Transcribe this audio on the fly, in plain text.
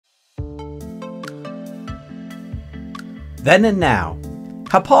Then and now,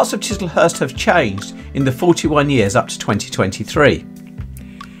 how parts of Chislehurst have changed in the 41 years up to 2023.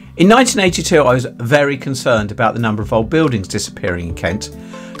 In 1982 I was very concerned about the number of old buildings disappearing in Kent,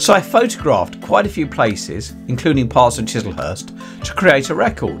 so I photographed quite a few places, including parts of Chislehurst, to create a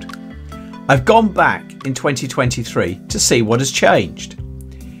record. I've gone back in 2023 to see what has changed.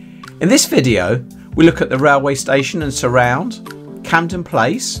 In this video we look at the railway station and surround, Camden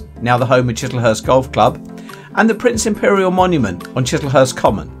Place, now the home of Chislehurst Golf Club, and the Prince Imperial Monument on Chislehurst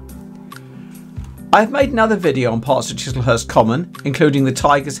Common. I have made another video on parts of Chislehurst Common, including the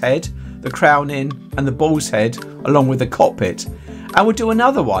Tiger's Head, the Crown Inn and the Bull's Head, along with the Cockpit, and we'll do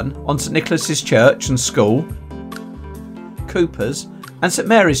another one on St Nicholas's Church and School, Cooper's and St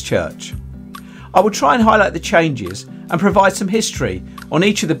Mary's Church. I will try and highlight the changes and provide some history on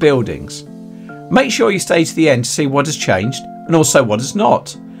each of the buildings. Make sure you stay to the end to see what has changed and also what has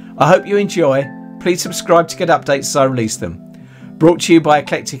not. I hope you enjoy. Please subscribe to get updates as I release them. Brought to you by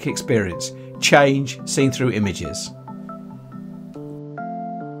Eclectic Experience. Change seen through images.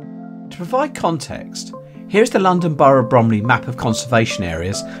 To provide context, here's the London Borough of Bromley map of conservation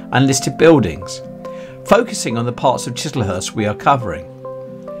areas and listed buildings, focusing on the parts of Chislehurst we are covering.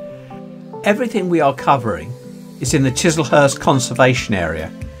 Everything we are covering is in the Chislehurst conservation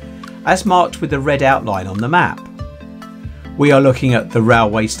area, as marked with the red outline on the map. We are looking at the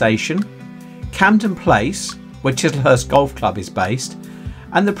railway station, Camden Place, where Chislehurst Golf Club is based,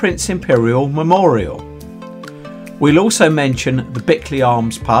 and the Prince Imperial Memorial. We'll also mention the Bickley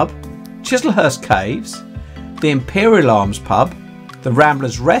Arms Pub, Chislehurst Caves, the Imperial Arms Pub, the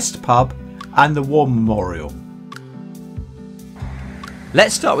Ramblers Rest Pub and the War Memorial.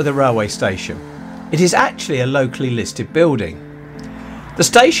 Let's start with the railway station. It is actually a locally listed building. The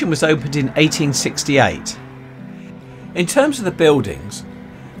station was opened in 1868. In terms of the buildings,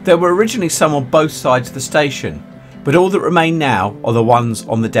 there were originally some on both sides of the station, but all that remain now are the ones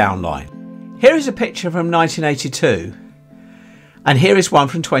on the down line. Here is a picture from 1982, and here is one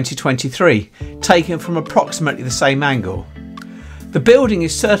from 2023, taken from approximately the same angle. The building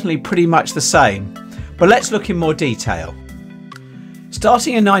is certainly pretty much the same, but let's look in more detail.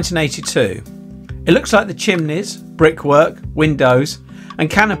 Starting in 1982, it looks like the chimneys, brickwork, windows and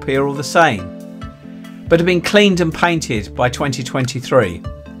canopy are all the same, but have been cleaned and painted by 2023.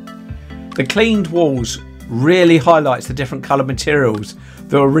 The cleaned walls really highlights the different colour materials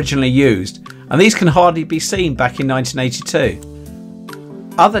that were originally used, and these can hardly be seen back in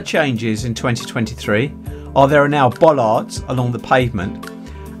 1982. Other changes in 2023 are there are now bollards along the pavement,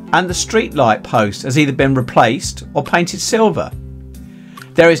 and the street light post has either been replaced or painted silver.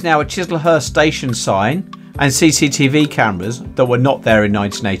 There is now a Chislehurst station sign and CCTV cameras that were not there in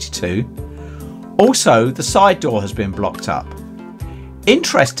 1982. Also, the side door has been blocked up.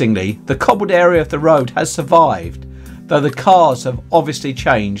 Interestingly, the cobbled area of the road has survived, though the cars have obviously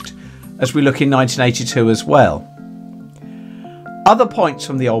changed as we look in 1982 as well. Other points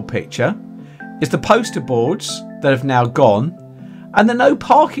from the old picture is the poster boards that have now gone and the no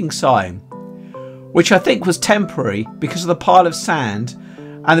parking sign, which I think was temporary because of the pile of sand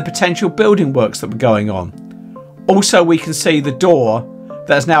and the potential building works that were going on. Also, we can see the door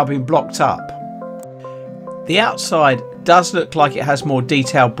that has now been blocked up. The outside does look like it has more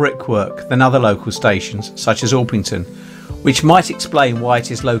detailed brickwork than other local stations such as Orpington, which might explain why it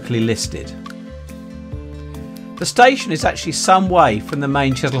is locally listed. The station is actually some way from the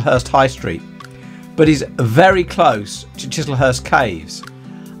main Chislehurst High Street, but is very close to Chislehurst Caves,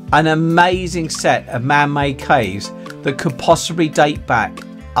 an amazing set of man-made caves that could possibly date back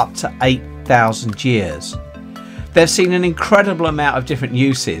up to 8,000 years. They've seen an incredible amount of different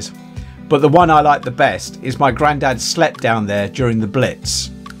uses, but the one I like the best is my granddad slept down there during the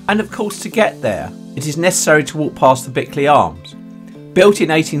Blitz. And of course, to get there, it is necessary to walk past the Bickley Arms, built in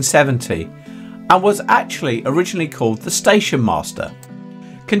 1870 and was actually originally called the Station Master.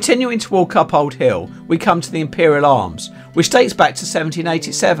 Continuing to walk up Old Hill, we come to the Imperial Arms, which dates back to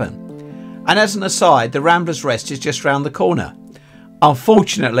 1787. And as an aside, the Ramblers Rest is just round the corner.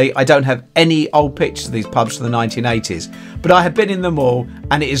 Unfortunately, I don't have any old pictures of these pubs from the 1980s, but I have been in them all,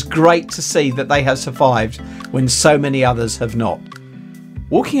 and it is great to see that they have survived when so many others have not.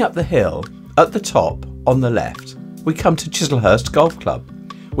 Walking up the hill, at the top, on the left, we come to Chislehurst Golf Club,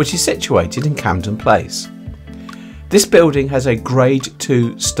 which is situated in Camden Place. This building has a Grade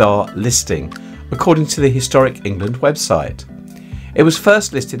 2 star listing, according to the Historic England website. It was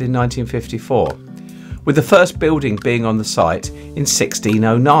first listed in 1954. With the first building being on the site in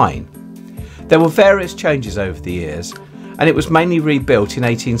 1609. There were various changes over the years, and it was mainly rebuilt in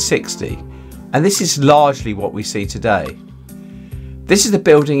 1860, and this is largely what we see today. This is the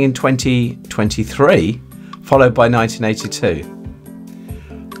building in 2023, followed by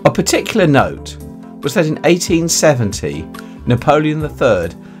 1982. Of particular note was that in 1870 Napoleon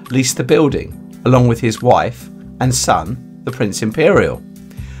III leased the building along with his wife and son, the Prince Imperial.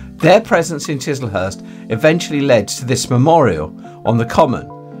 Their presence in Chislehurst eventually led to this memorial on the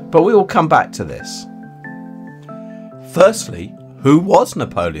Common, but we will come back to this. Firstly, who was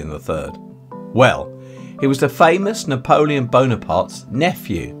Napoleon III? Well, he was the famous Napoleon Bonaparte's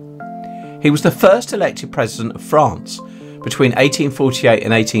nephew. He was the first elected president of France between 1848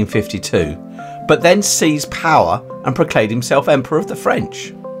 and 1852, but then seized power and proclaimed himself Emperor of the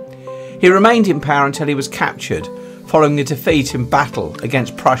French. He remained in power until he was captured following a defeat in battle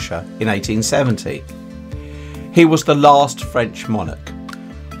against Prussia in 1870. He was the last French monarch.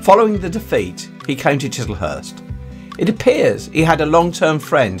 Following the defeat, he came to Chislehurst. It appears he had a long-term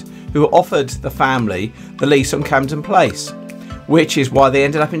friend who offered the family the lease on Camden Place, which is why they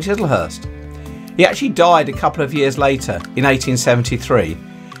ended up in Chislehurst. He actually died a couple of years later in 1873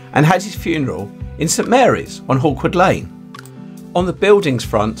 and had his funeral in St Mary's on Hawkwood Lane. On the buildings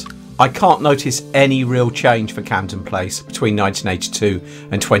front, I can't notice any real change for Camden Place between 1982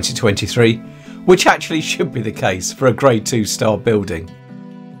 and 2023, which actually should be the case for a Grade 2 style building.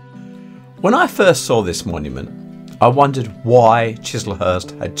 When I first saw this monument, I wondered why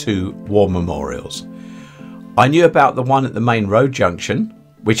Chislehurst had two war memorials. I knew about the one at the main road junction,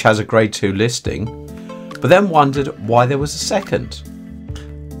 which has a Grade 2 listing, but then wondered why there was a second.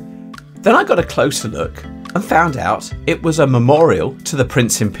 Then I got a closer look and found out it was a memorial to the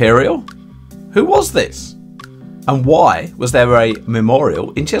Prince Imperial. Who was this? And why was there a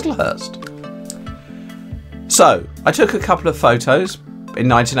memorial in Chislehurst? So I took a couple of photos in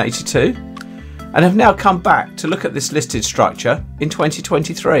 1982 and have now come back to look at this listed structure in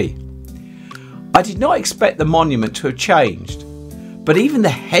 2023. I did not expect the monument to have changed, but even the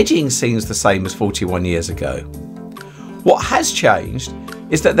hedging seems the same as 41 years ago. What has changed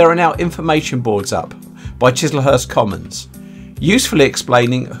is that there are now information boards up by Chislehurst Commons, usefully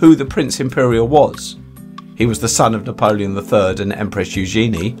explaining who the Prince Imperial was. He was the son of Napoleon III and Empress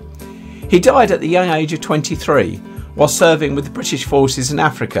Eugenie. He died at the young age of 23 while serving with the British forces in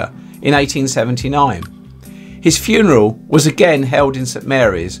Africa in 1879. His funeral was again held in St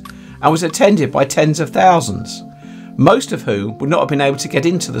Mary's and was attended by tens of thousands, most of whom would not have been able to get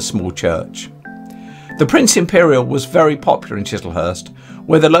into the small church. The Prince Imperial was very popular in Chislehurst,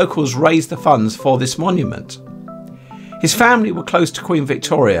 where the locals raised the funds for this monument. His family were close to Queen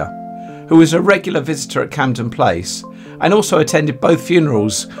Victoria, who was a regular visitor at Camden Place and also attended both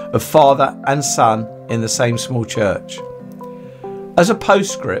funerals of father and son in the same small church. As a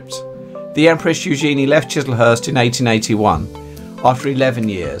postscript, the Empress Eugenie left Chislehurst in 1881 after 11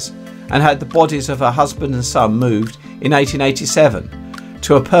 years and had the bodies of her husband and son moved in 1887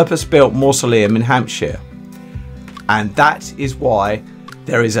 to a purpose-built mausoleum in Hampshire. And that is why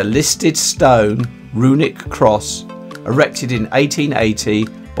there is a listed stone runic cross erected in 1880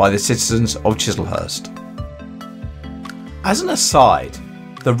 by the citizens of Chislehurst. As an aside,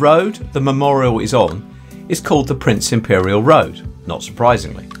 the road the memorial is on is called the Prince Imperial Road, not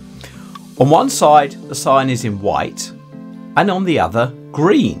surprisingly. On one side the sign is in white and on the other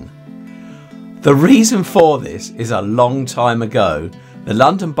green. The reason for this is a long time ago the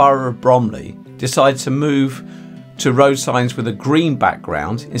London Borough of Bromley decided to move to road signs with a green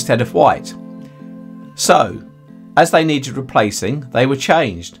background instead of white. So, as they needed replacing, they were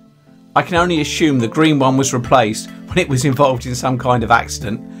changed. I can only assume the green one was replaced when it was involved in some kind of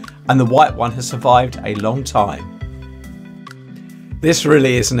accident, and the white one has survived a long time. This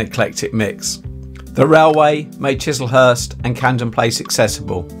really is an eclectic mix. The railway made Chislehurst and Camden Place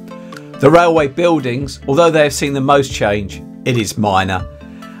accessible. The railway buildings, although they have seen the most change, it is minor.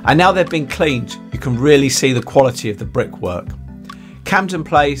 And now they've been cleaned, you can really see the quality of the brickwork. Camden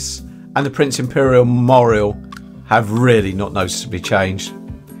Place and the Prince Imperial Memorial have really not noticeably changed.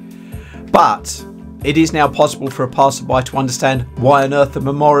 But it is now possible for a passerby to understand why on earth the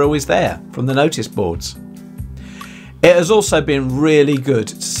memorial is there from the notice boards. It has also been really good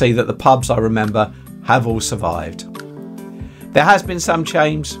to see that the pubs I remember have all survived. There has been some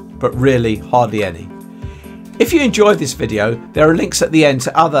change, but really hardly any. If you enjoyed this video, there are links at the end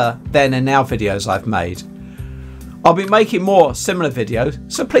to other then and now videos I've made. I'll be making more similar videos,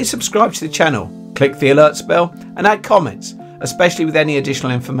 so please subscribe to the channel, click the alerts bell and add comments, especially with any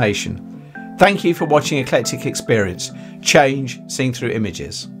additional information. Thank you for watching Eclectic Experience, change seen through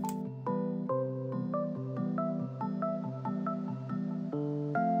images.